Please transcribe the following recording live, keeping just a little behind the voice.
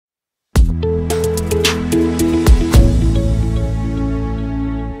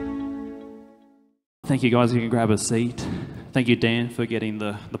Thank you, guys. You can grab a seat. Thank you, Dan, for getting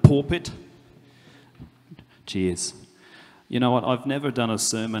the pulpit. Cheers. You know what? I've never done a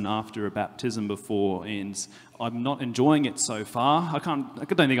sermon after a baptism before, and I'm not enjoying it so far. I don't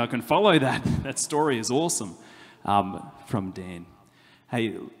think I can follow that. That story is awesome from Dan.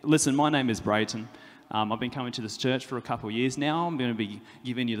 Hey, listen, my name is Breyton. I've been coming to this church for a couple of years now. I'm going to be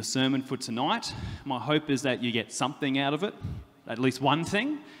giving you the sermon for tonight. My hope is that you get something out of it, at least one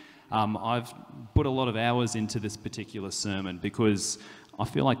thing. I've put a lot of hours into this particular sermon because I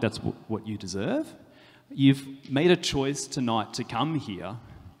feel like that's what you deserve. You've made a choice tonight to come here,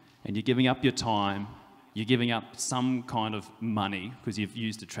 and you're giving up your time, you're giving up some kind of money because you've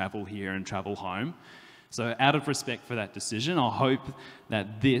used to travel here and travel home. So out of respect for that decision, I hope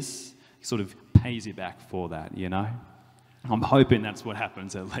that this sort of pays you back for that, you know? I'm hoping that's what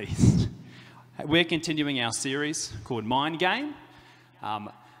happens at least. We're continuing our series called Mind Game.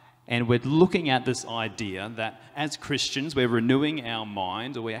 And we're looking at this idea that as Christians, we're renewing our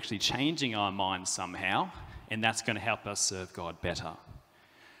mind, or we're actually changing our mind somehow, and that's going to help us serve God better.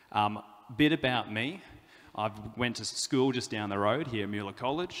 Bit about me. I went to school just down the road here at Mueller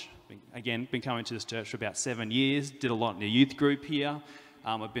College. Been coming to this church for about 7 years, did a lot in the youth group here.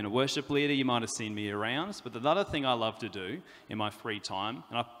 I've been a worship leader. You might have seen me around. But the other thing I love to do in my free time,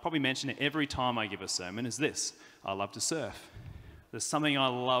 and I probably mention it every time I give a sermon, is this. I love to surf. There's something I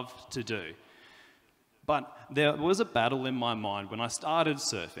love to do. But there was a battle in my mind when I started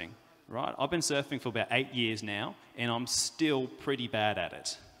surfing, right? I've been surfing for about 8 years now, and I'm still pretty bad at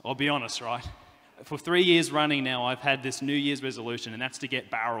it. I'll be honest, right? For 3 years running now, I've had this New Year's resolution, and that's to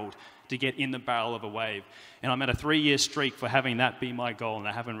get barreled, to get in the barrel of a wave. And I'm at a 3-year streak for having that be my goal, and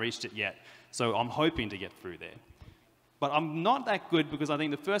I haven't reached it yet. So I'm hoping to get through there. But I'm not that good because I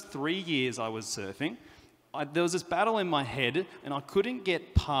think the first 3 years I was surfing, there was this battle in my head, and I couldn't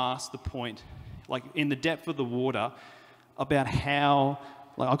get past the point, like in the depth of the water, about how,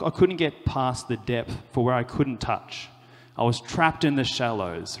 like I couldn't get past the depth for where I couldn't touch. I was trapped in the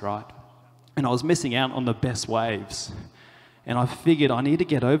shallows, right? And I was missing out on the best waves. And I figured I need to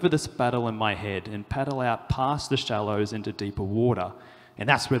get over this battle in my head and paddle out past the shallows into deeper water. And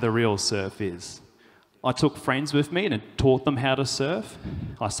that's where the real surf is. I took friends with me and taught them how to surf.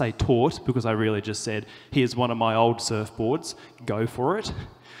 I say taught because I really just said, here's one of my old surfboards, go for it.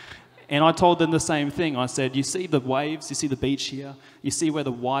 And I told them the same thing. I said, you see the waves, you see the beach here, you see where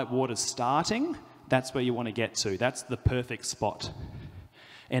the white water's starting? That's where you want to get to. That's the perfect spot.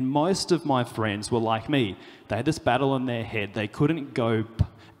 And most of my friends were like me. They had this battle in their head. They couldn't go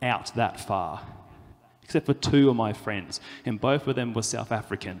out that far, except for 2 of my friends, and both of them were South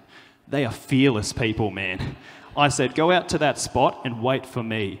African. They are fearless people, man. I said, go out to that spot and wait for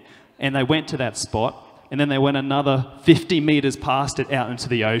me. And they went to that spot, and then they went another 50 meters past it out into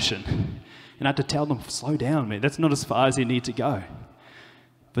the ocean. And I had to tell them, slow down, man. That's not as far as you need to go.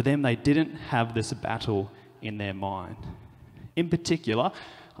 For them, they didn't have this battle in their mind. In particular,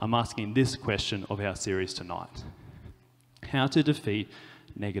 I'm asking this question of our series tonight. How to defeat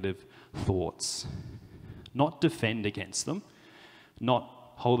negative thoughts. Not defend against them, not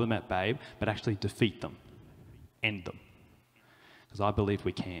hold them at bay, but actually defeat them, end them. Because I believe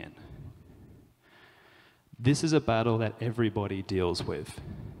we can. This is a battle that everybody deals with.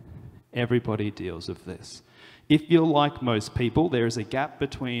 Everybody deals with this. If you're like most people, there is a gap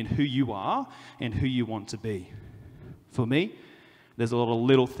between who you are and who you want to be. For me, there's a lot of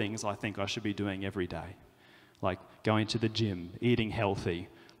little things I think I should be doing every day, like going to the gym, eating healthy,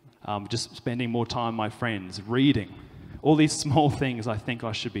 just spending more time with my friends, reading. All these small things I think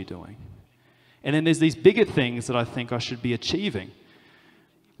I should be doing. And then there's these bigger things that I think I should be achieving.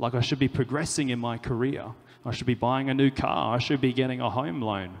 Like I should be progressing in my career. I should be buying a new car. I should be getting a home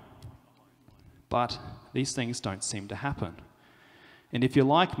loan. But these things don't seem to happen. And if you're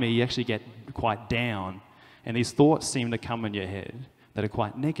like me, you actually get quite down. And these thoughts seem to come in your head that are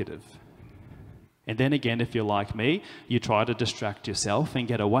quite negative. And then again, if you're like me, you try to distract yourself and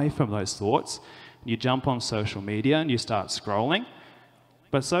get away from those thoughts. You jump on social media and you start scrolling.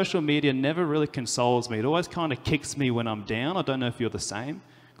 But social media never really consoles me. It always kind of kicks me when I'm down. I don't know if you're the same.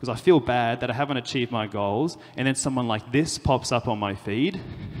 Because I feel bad that I haven't achieved my goals. And then someone like this pops up on my feed.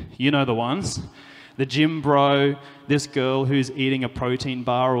 You know the ones. The gym bro, this girl who's eating a protein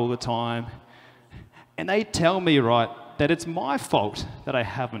bar all the time. And they tell me, right, that it's my fault that I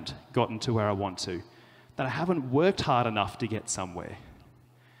haven't gotten to where I want to. That I haven't worked hard enough to get somewhere.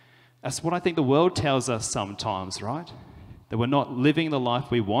 That's what I think the world tells us sometimes, right? That we're not living the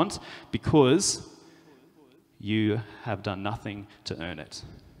life we want because you have done nothing to earn it.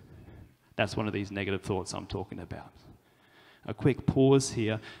 That's one of these negative thoughts I'm talking about. A quick pause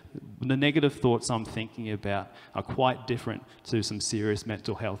here. The negative thoughts I'm thinking about are quite different to some serious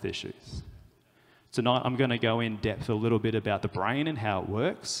mental health issues. Tonight I'm going to go in depth a little bit about the brain and how it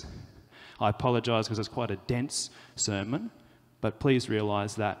works. I apologise because it's quite a dense sermon, but please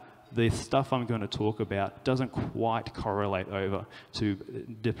realise that the stuff I'm going to talk about doesn't quite correlate over to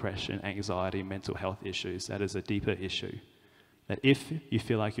depression, anxiety, mental health issues. That is a deeper issue that if you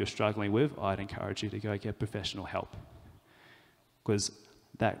feel like you're struggling with, I'd encourage you to go get professional help. Because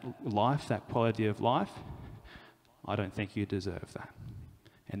that life, that quality of life, I don't think you deserve that.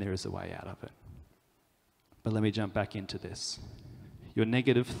 And there is a way out of it. But let me jump back into this. Your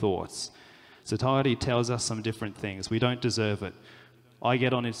negative thoughts. Society tells us some different things. We don't deserve it. I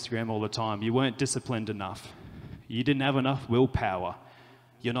get on Instagram all the time. You weren't disciplined enough. You didn't have enough willpower.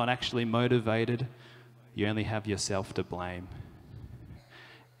 You're not actually motivated. You only have yourself to blame.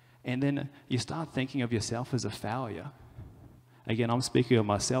 And then you start thinking of yourself as a failure. Again, I'm speaking of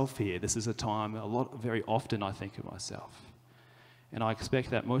myself here. This is a time, very often I think of myself. And I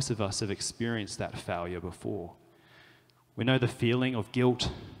expect that most of us have experienced that failure before. We know the feeling of guilt,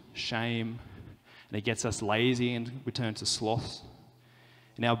 shame, and it gets us lazy and we turn to sloth.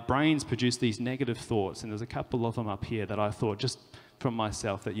 And our brains produce these negative thoughts, and there's a couple of them up here that I thought just from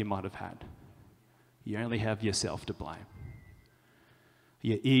myself that you might have had. You only have yourself to blame.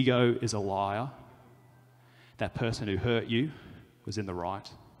 Your ego is a liar. That person who hurt you was in the right.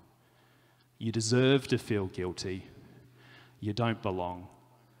 You deserve to feel guilty. You don't belong.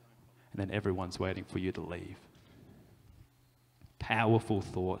 And then everyone's waiting for you to leave. Powerful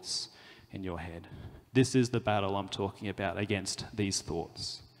thoughts in your head. This is the battle I'm talking about against these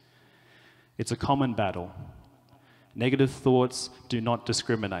thoughts. It's a common battle. Negative thoughts do not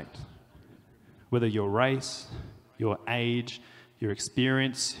discriminate. Whether your race, your age, your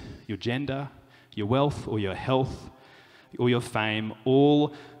experience, your gender, your wealth or your health or your fame,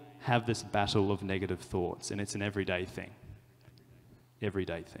 all have this battle of negative thoughts, and it's an everyday thing.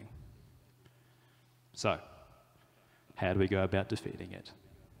 Everyday thing. So, how do we go about defeating it?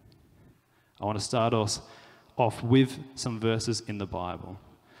 I want to start off with some verses in the Bible,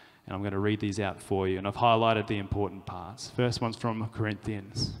 and I'm going to read these out for you, and I've highlighted the important parts. First one's from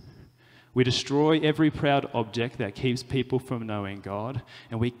Corinthians. We destroy every proud object that keeps people from knowing God,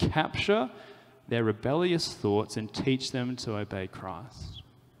 and we capture their rebellious thoughts and teach them to obey Christ.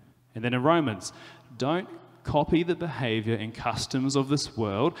 And then in Romans, don't copy the behavior and customs of this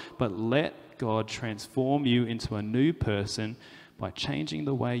world, but let God transform you into a new person by changing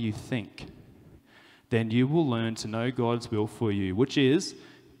the way you think. Then you will learn to know God's will for you, which is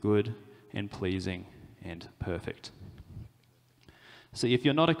good and pleasing and perfect. So if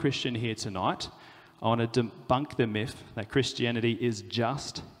you're not a Christian here tonight, I want to debunk the myth that Christianity is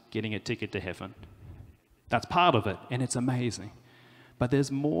just getting a ticket to heaven. That's part of it, and it's amazing. But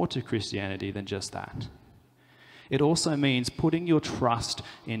there's more to Christianity than just that. It also means putting your trust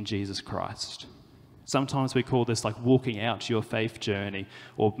in Jesus Christ. Sometimes we call this like walking out your faith journey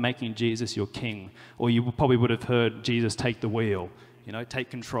or making Jesus your king. Or you probably would have heard Jesus take the wheel, take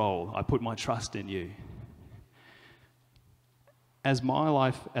control. I put my trust in you. As my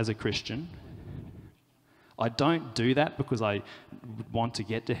life as a Christian, I don't do that because I want to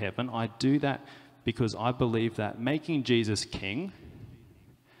get to heaven. I do that because I believe that making Jesus king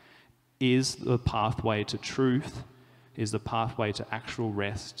is the pathway to truth, is the pathway to actual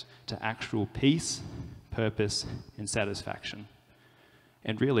rest, to actual peace, purpose, and satisfaction.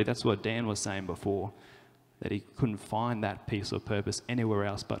 And really, that's what Dan was saying before, that he couldn't find that peace or purpose anywhere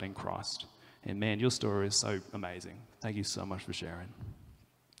else but in Christ. And man, your story is so amazing. Thank you so much for sharing.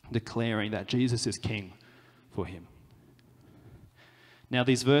 Declaring that Jesus is king for him. Now,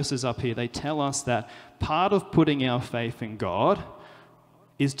 these verses up here, they tell us that part of putting our faith in God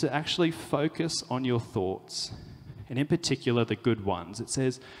is to actually focus on your thoughts, and in particular, the good ones. It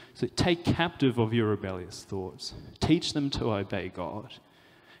says, so take captive of your rebellious thoughts, teach them to obey God,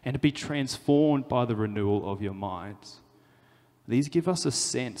 and to be transformed by the renewal of your minds. These give us a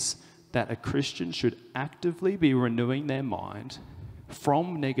sense that a Christian should actively be renewing their mind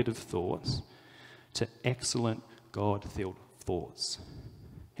from negative thoughts to excellent God-filled thoughts.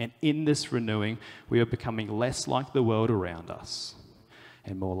 And in this renewing, we are becoming less like the world around us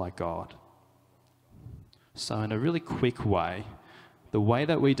and more like God. So in a really quick way, the way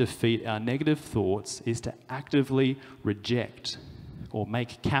that we defeat our negative thoughts is to actively reject or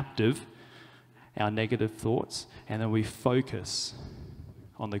make captive our negative thoughts, and then we focus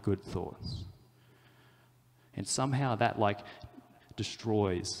on the good thoughts. And somehow that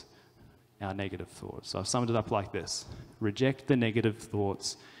destroys our negative thoughts. So I've summed it up like this: reject the negative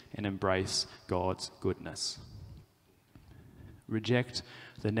thoughts and embrace God's goodness. Reject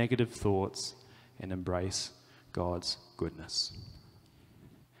the negative thoughts and embrace God's goodness.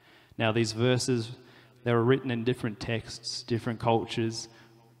 Now, these verses, they were written in different texts, different cultures,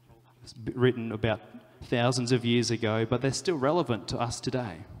 written about thousands of years ago, but they're still relevant to us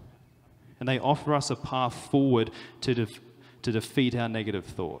today. And they offer us a path forward to defeat our negative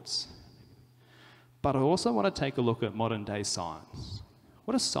thoughts. But I also want to take a look at modern day science.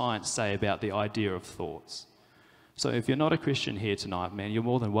 What does science say about the idea of thoughts? So if you're not a Christian here tonight, man, you're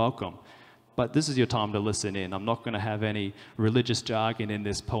more than welcome. But this is your time to listen in. I'm not going to have any religious jargon in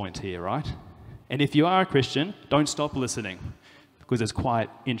this point here, right? And if you are a Christian, don't stop listening, because it's quite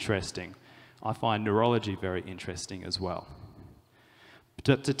interesting. I find neurology very interesting as well.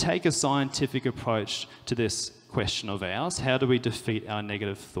 To take a scientific approach to this question of ours, how do we defeat our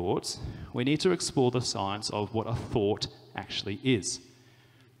negative thoughts? We need to explore the science of what a thought actually is.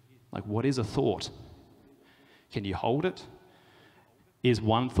 Like, what is a thought? Can you hold it? Is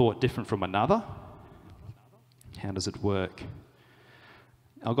one thought different from another? How does it work?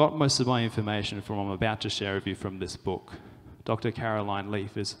 I got most of my information from what I'm about to share with you from this book. Dr. Caroline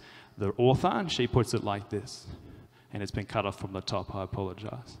Leaf is the author, and she puts it like this, and it's been cut off from the top, I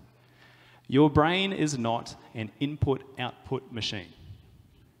apologize. Your brain is not an input-output machine.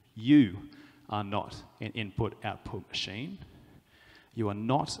 You are not an input-output machine. You are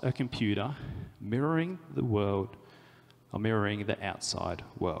not a computer mirroring the world or mirroring the outside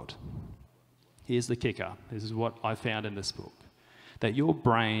world. Here's the kicker. This is what I found in this book. That your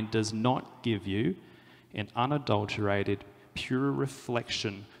brain does not give you an unadulterated, pure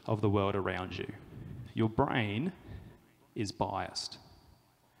reflection of the world around you. Your brain is biased.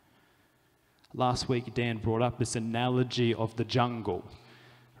 Last week, Dan brought up this analogy of the jungle,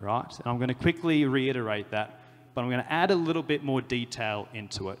 right? And I'm going to quickly reiterate that, but I'm going to add a little bit more detail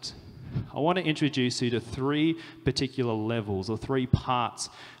into it. I want to introduce you to three particular levels or three parts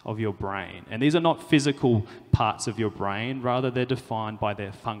of your brain. And these are not physical parts of your brain, rather they're defined by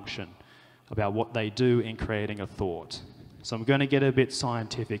their function, about what they do in creating a thought. So I'm going to get a bit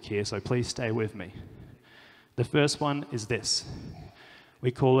scientific here, so please stay with me. The first one is this.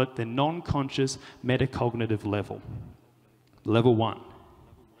 We call it the non-conscious metacognitive level. Level 1.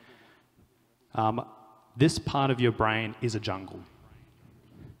 This part of your brain is a jungle.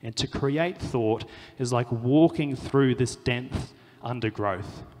 And to create thought is like walking through this dense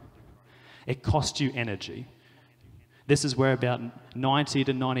undergrowth. It costs you energy. This is where about 90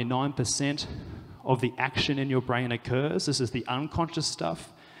 to 99% of the action in your brain occurs. This is the unconscious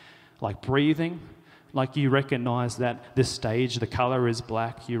stuff, like breathing. Like you recognize that this stage, the color is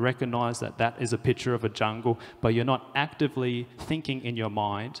black. You recognize that that is a picture of a jungle, but you're not actively thinking in your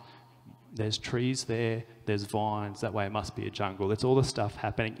mind, there's trees there, there's vines, that way it must be a jungle. It's all the stuff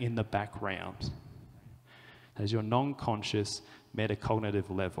happening in the background. There's your non-conscious metacognitive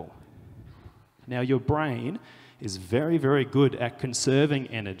level. Now your brain is very, very good at conserving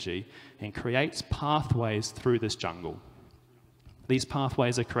energy and creates pathways through this jungle. These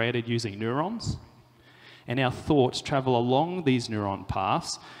pathways are created using neurons, and our thoughts travel along these neuron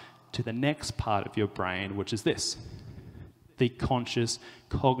paths to the next part of your brain, which is this, the conscious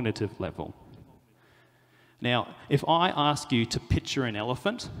cognitive level. Now, if I ask you to picture an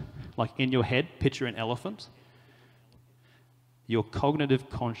elephant, like in your head, picture an elephant, your cognitive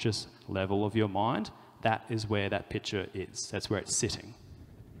conscious level of your mind, that is where that picture is. That's where it's sitting.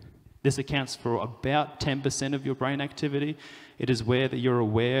 This accounts for about 10% of your brain activity. It is where that you're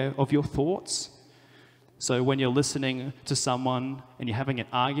aware of your thoughts. So when you're listening to someone and you're having an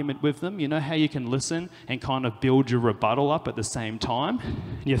argument with them, you know how you can listen and kind of build your rebuttal up at the same time?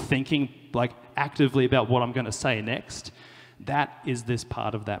 And you're thinking like actively about what I'm going to say next. That is this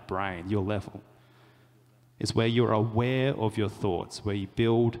part of that brain, your level. It's where you're aware of your thoughts, where you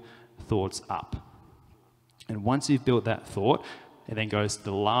build thoughts up. And once you've built that thought, it then goes to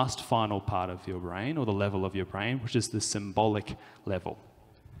the last final part of your brain, or the level of your brain, which is the symbolic level.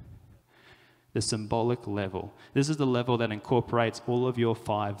 The symbolic level. This is the level that incorporates all of your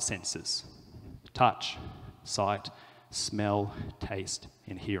 5 senses: touch, sight, smell, taste,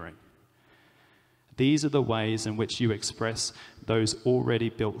 and hearing. These are the ways in which you express those already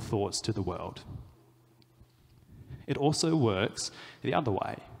built thoughts to the world. It also works the other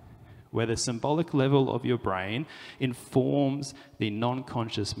way, where the symbolic level of your brain informs the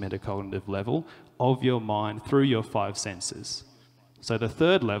non-conscious metacognitive level of your mind through your 5 senses. So the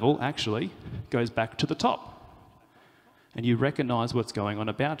third level actually goes back to the top, and you recognize what's going on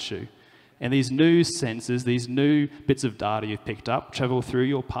about you. And these new senses, these new bits of data you've picked up, travel through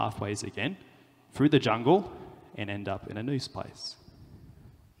your pathways again, through the jungle, and end up in a new place.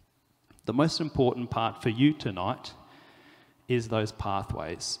 The most important part for you tonight is those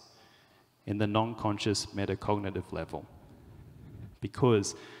pathways in the non-conscious metacognitive level,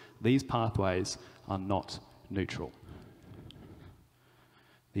 because these pathways are not neutral.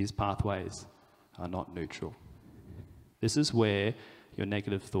 These pathways are not neutral. This is where your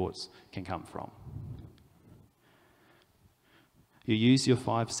negative thoughts can come from. You use your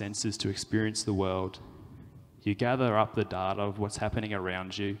 5 senses to experience the world. You gather up the data of what's happening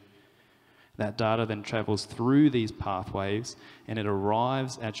around you. That data then travels through these pathways and it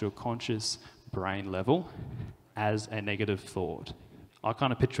arrives at your conscious brain level as a negative thought. I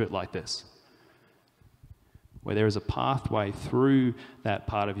kind of picture it like this, where there is a pathway through that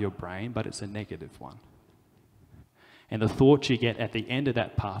part of your brain, but it's a negative one. And the thought you get at the end of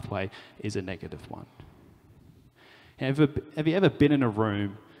that pathway is a negative one. Have you ever been in a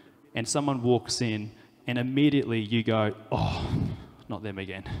room and someone walks in and immediately you go, oh, not them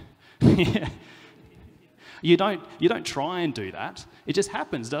again? You don't try and do that. It just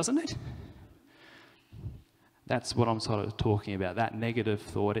happens, doesn't it? That's what I'm sort of talking about, that negative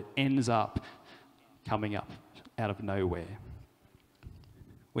thought. It ends up coming up out of nowhere.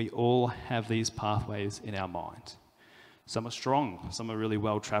 We all have these pathways in our mind. Some are strong, some are really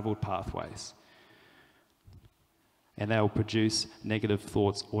well-traveled pathways. And they'll produce negative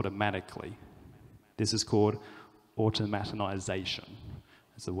thoughts automatically. This is called automatonization.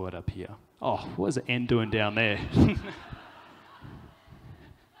 There's the word up here. Oh, what is the N doing down there?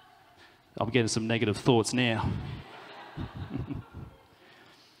 I'm getting some negative thoughts now.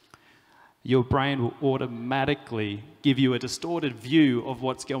 Your brain will automatically give you a distorted view of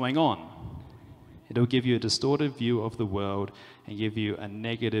what's going on. It'll give you a distorted view of the world and give you a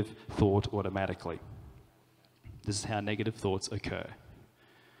negative thought automatically. This is how negative thoughts occur.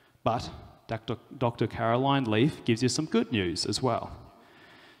 But Dr. Caroline Leaf gives you some good news as well.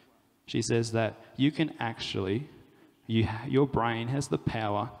 She says that you can actually, your brain has the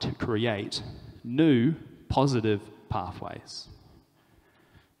power to create new positive pathways.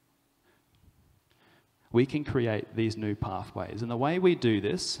 We can create these new pathways. And the way we do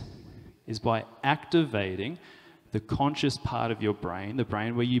this is by activating the conscious part of your brain, the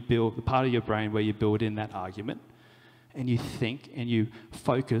part of your brain where you build in that argument, and you think and you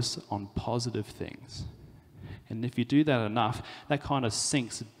focus on positive things. And if you do that enough, that kind of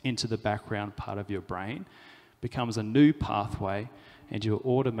sinks into the background part of your brain, becomes a new pathway, and you're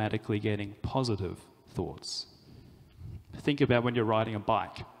automatically getting positive thoughts. Think about when you're riding a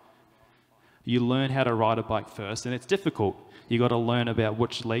bike. You learn how to ride a bike first, and it's difficult. You got to learn about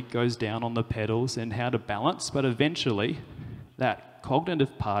which leg goes down on the pedals and how to balance, but eventually that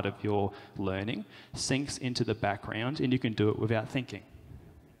cognitive part of your learning sinks into the background and you can do it without thinking.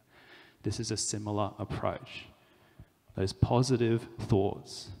 This is a similar approach. Those positive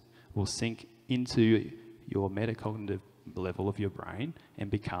thoughts will sink into your metacognitive level of your brain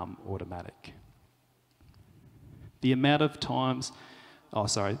and become automatic. The amount of times,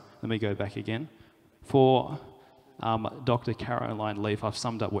 let me go back again. For Dr. Caroline Leaf, I've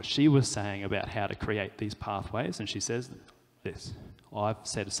summed up what she was saying about how to create these pathways, and she says this. I've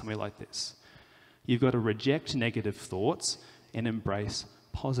said something like this. You've got to reject negative thoughts and embrace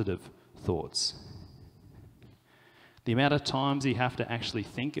positive thoughts. The amount of times you have to actually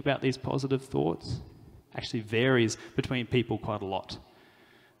think about these positive thoughts actually varies between people quite a lot.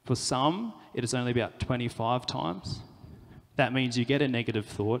 For some, it is only about 25 times. That means you get a negative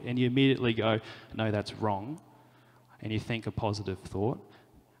thought and you immediately go, no, that's wrong. And you think a positive thought.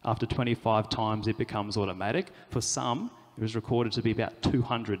 After 25 times, it becomes automatic. For some, it was recorded to be about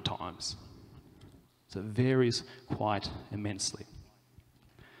 200 times. So it varies quite immensely.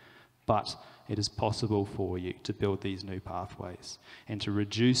 But it is possible for you to build these new pathways and to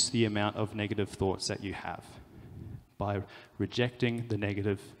reduce the amount of negative thoughts that you have by rejecting the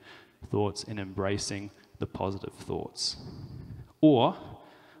negative thoughts and embracing the positive thoughts. Or,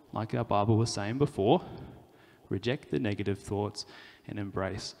 like our Bible was saying before, reject the negative thoughts and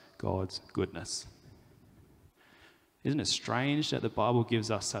embrace God's goodness. Isn't it strange that the Bible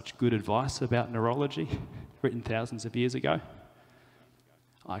gives us such good advice about neurology, written thousands of years ago?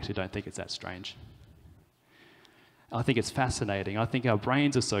 I actually don't think it's that strange. I think it's fascinating. I think our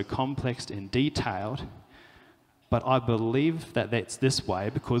brains are so complex and detailed, but I believe that that's this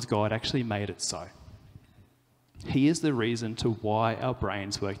way because God actually made it so. He is the reason to why our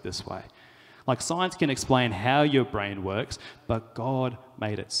brains work this way. Like science can explain how your brain works, but God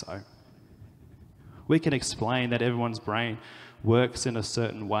made it so. We can explain that everyone's brain works in a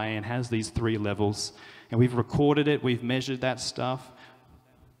certain way and has these 3 levels, and we've recorded it, we've measured that stuff.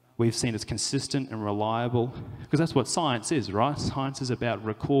 We've seen it's consistent and reliable, because that's what science is, right? Science is about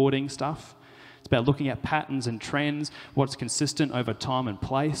recording stuff. It's about looking at patterns and trends, what's consistent over time and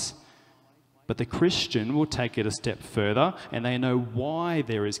place. But the Christian will take it a step further, and they know why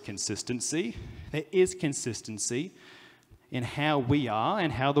there is consistency. There is consistency in how we are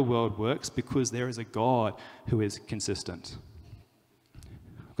and how the world works, because there is a God who is consistent.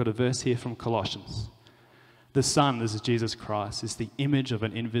 I've got a verse here from Colossians. The Son, this is Jesus Christ, is the image of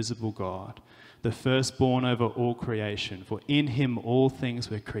an invisible God, the firstborn over all creation. For in him all things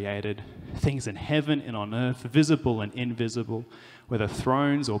were created, things in heaven and on earth, visible and invisible, whether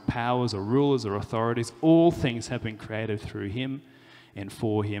thrones or powers or rulers or authorities, all things have been created through him and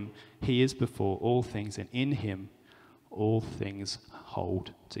for him. He is before all things, and in him all things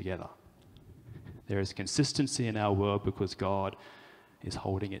hold together. There is consistency in our world because God is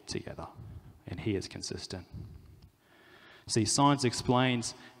holding it together, and he is consistent. See, science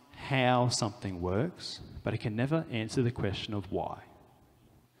explains how something works, but it can never answer the question of why.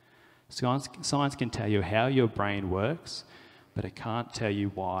 Science can tell you how your brain works, but it can't tell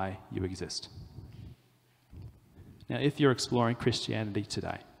you why you exist. Now, if you're exploring Christianity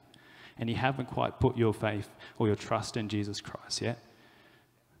today, and you haven't quite put your faith or your trust in Jesus Christ yet,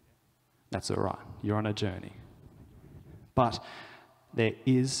 that's all right. You're on a journey. But there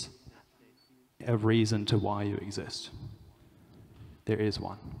is a reason to why you exist. There is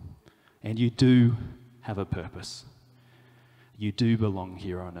one. And you do have a purpose. You do belong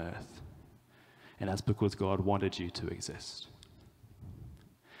here on earth. And that's because God wanted you to exist.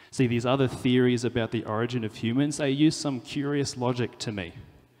 See, these other theories about the origin of humans, they use some curious logic to me.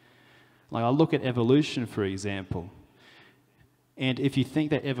 Like, I look at evolution, for example, and if you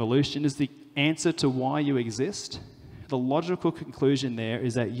think that evolution is the answer to why you exist, the logical conclusion there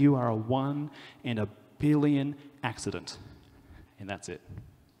is that you are a 1 in a billion accident, and that's it.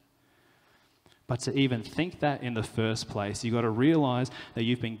 But to even think that in the first place, you've got to realize that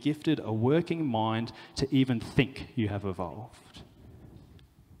you've been gifted a working mind to even think you have evolved.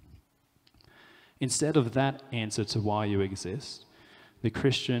 Instead of that answer to why you exist, the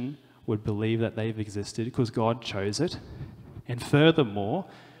Christian would believe that they've existed because God chose it. And furthermore,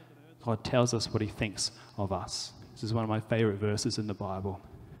 God tells us what he thinks of us. This is one of my favorite verses in the Bible.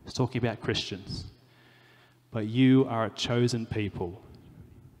 It's talking about Christians. But you are a chosen people,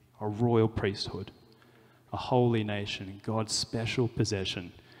 a royal priesthood, a holy nation, God's special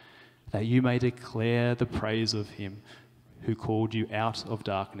possession, that you may declare the praise of him who called you out of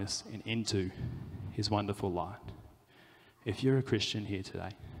darkness and into his wonderful light. If you're a Christian here today,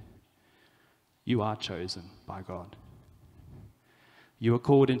 you are chosen by God. You are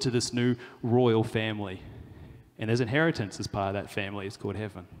called into this new royal family, and there's inheritance as part of that family. It's called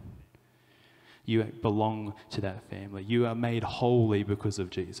heaven. You belong to that family. You are made holy because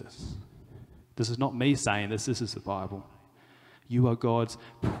of Jesus. This is not me saying this is the Bible. You are God's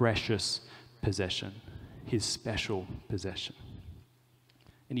precious possession, his special possession.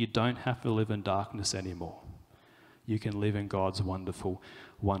 And you don't have to live in darkness anymore. You can live in God's wonderful,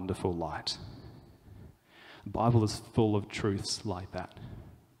 wonderful light. The Bible is full of truths like that.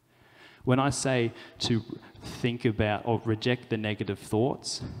 When I say to think about or reject the negative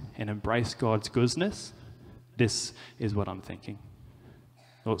thoughts and embrace God's goodness, this is what I'm thinking.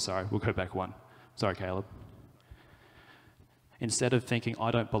 Oh, sorry, we'll go back one. Sorry, Caleb. Instead of thinking,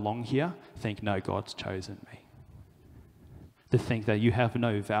 I don't belong here, think, no, God's chosen me. To think that you have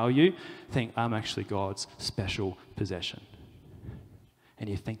no value, think, I'm actually God's special possession. And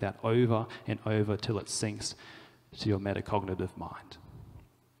you think that over and over till it sinks to your metacognitive mind.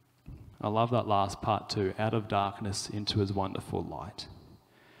 I love that last part too, out of darkness into his wonderful light.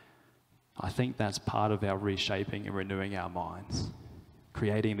 I think that's part of our reshaping and renewing our minds,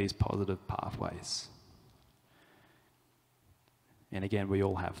 creating these positive pathways. And again, we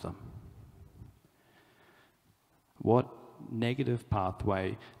all have them. What negative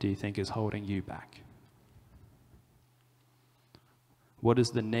pathway do you think is holding you back? What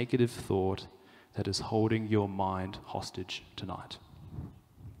is the negative thought that is holding your mind hostage tonight?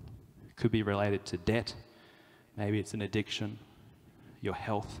 It could be related to debt. Maybe it's an addiction, your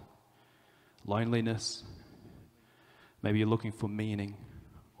health, loneliness. Maybe you're looking for meaning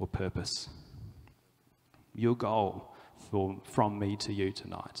or purpose. Your goal from me to you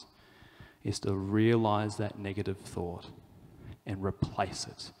tonight is to realize that negative thought and replace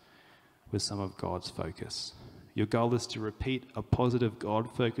it with some of God's focus. Your goal is to repeat a positive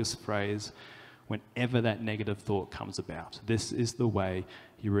God-focused phrase whenever that negative thought comes about. This is the way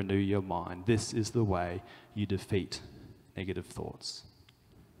you renew your mind. This is the way you defeat negative thoughts.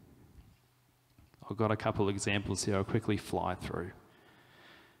 I've got a couple of examples here I'll quickly fly through.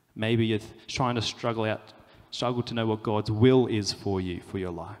 Maybe you're trying to struggle to know what God's will is for you, for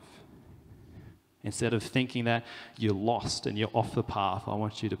your life. Instead of thinking that you're lost and you're off the path, I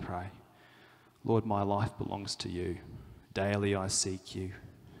want you to pray, Lord, my life belongs to you. Daily I seek you.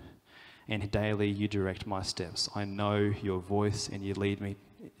 And daily you direct my steps. I know your voice and you lead me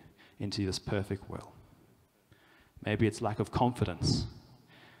into this perfect will. Maybe it's lack of confidence.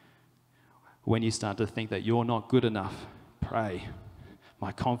 When you start to think that you're not good enough, pray.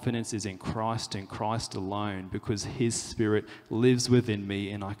 My confidence is in Christ and Christ alone, because his Spirit lives within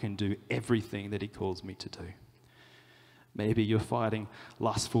me and I can do everything that he calls me to do. Maybe you're fighting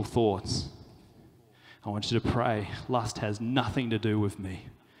lustful thoughts. I want you to pray. Lust has nothing to do with me.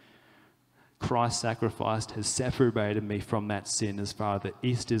 Christ's sacrifice has separated me from that sin as far as the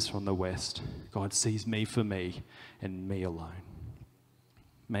east is from the west. God sees me for me and me alone.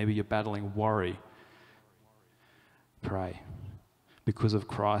 Maybe you're battling worry. Pray. Because of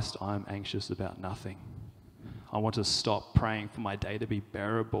Christ, I'm anxious about nothing. I want to stop praying for my day to be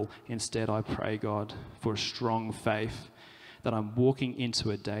bearable. Instead, I pray, God, for a strong faith that I'm walking into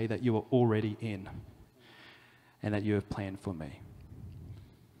a day that you are already in and that you have planned for me.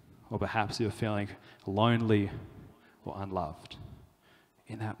 Or perhaps you're feeling lonely or unloved.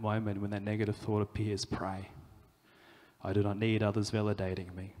 In that moment, when that negative thought appears, pray. I do not need others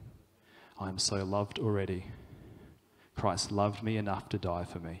validating me. I am so loved already. Christ loved me enough to die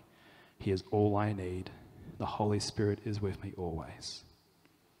for me. He is all I need. The Holy Spirit is with me always.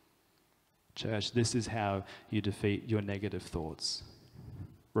 Church, this is how you defeat your negative thoughts.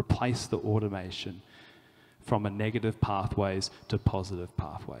 Replace the automation from a negative pathways to positive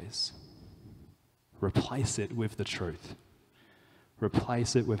pathways. Replace it with the truth.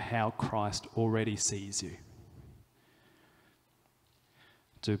 Replace it with how Christ already sees you.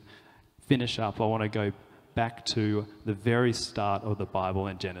 To finish up, I want to go back to the very start of the Bible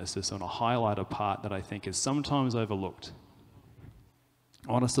in Genesis and highlight a part that I think is sometimes overlooked.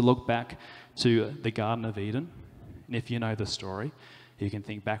 I want us to look back to the Garden of Eden. And if you know the story, you can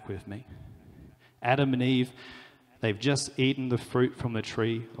think back with me. Adam and Eve, they've just eaten the fruit from the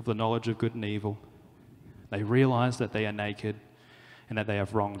tree of the knowledge of good and evil. They realize that they are naked and that they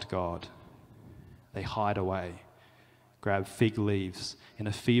have wronged God. They hide away, grab fig leaves in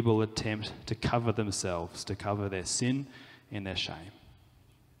a feeble attempt to cover themselves, to cover their sin and their shame.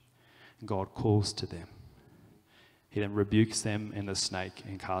 God calls to them. He then rebukes them and the snake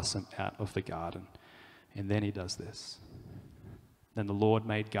and casts them out of the garden. And then he does this. Then the Lord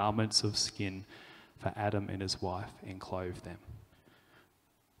made garments of skin for Adam and his wife and clothed them.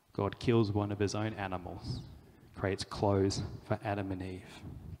 God kills one of his own animals, creates clothes for Adam and Eve.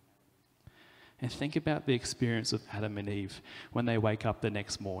 And think about the experience of Adam and Eve when they wake up the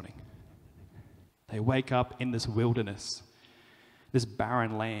next morning. They wake up in this wilderness, this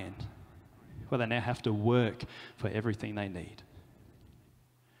barren land, where they now have to work for everything they need.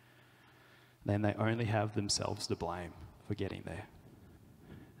 Then they only have themselves to blame for getting there.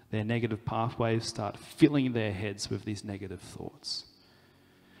 Their negative pathways start filling their heads with these negative thoughts.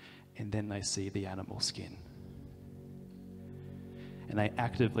 And then they see the animal skin. And they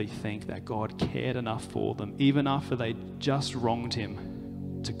actively think that God cared enough for them, even after they just wronged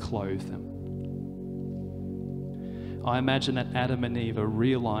him, to clothe them. I imagine that Adam and Eve are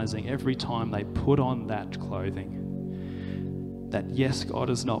realizing every time they put on that clothing that yes, God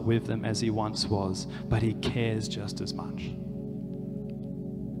is not with them as he once was, but he cares just as much.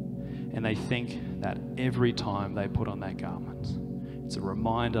 And they think that every time they put on that garment, it's a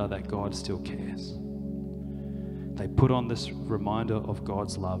reminder that God still cares. They put on this reminder of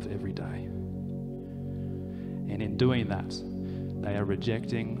God's love every day. And in doing that, they are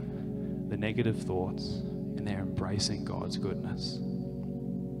rejecting the negative thoughts and they're embracing God's goodness.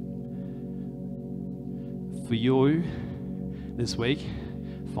 For you, this week,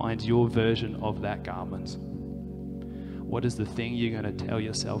 find your version of that garment. What is the thing you're going to tell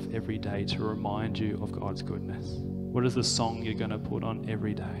yourself every day to remind you of God's goodness? What is the song you're going to put on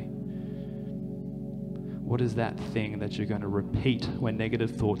every day? What is that thing that you're going to repeat when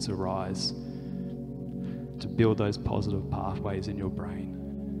negative thoughts arise to build those positive pathways in your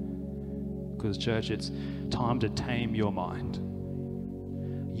brain? Because, church, it's time to tame your mind.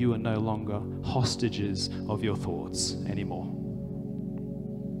 You are no longer hostages of your thoughts anymore.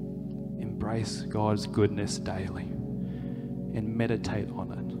 Embrace God's goodness daily and meditate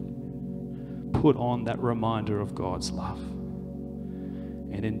on it. Put on that reminder of God's love.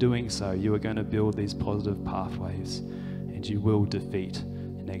 And in doing so, you are going to build these positive pathways and you will defeat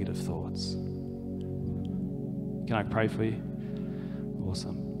negative thoughts. Can I pray for you?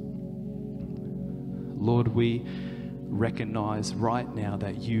 Awesome. Lord, we recognize right now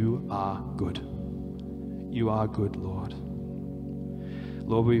that you are good. You are good, Lord.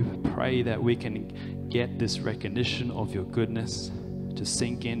 Lord, we pray that we can get this recognition of your goodness to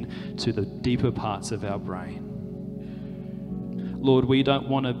sink in to the deeper parts of our brain. Lord, we don't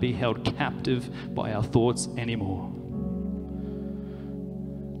want to be held captive by our thoughts anymore.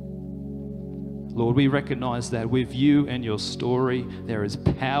 Lord, we recognize that with you and your story, there is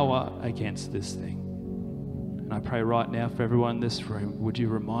power against this thing. And I pray right now for everyone in this room, would you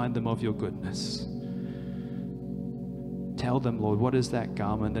remind them of your goodness? Tell them, Lord, what is that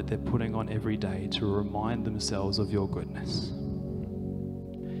garment that they're putting on every day to remind themselves of your goodness?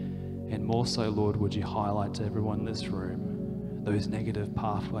 And more so, Lord, would you highlight to everyone in this room those negative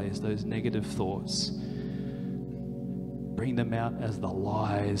pathways, those negative thoughts. Bring them out as the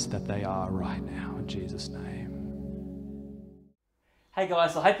lies that they are right now, in Jesus' name. Hey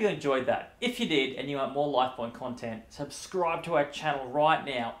guys, I hope you enjoyed that. If you did and you want more Lifepoint content, subscribe to our channel right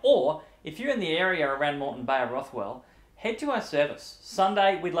now. Or if you're in the area around Moreton Bay or Rothwell, head to our service.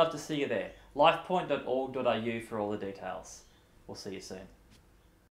 Sunday, we'd love to see you there. lifepoint.org.au for all the details. We'll see you soon.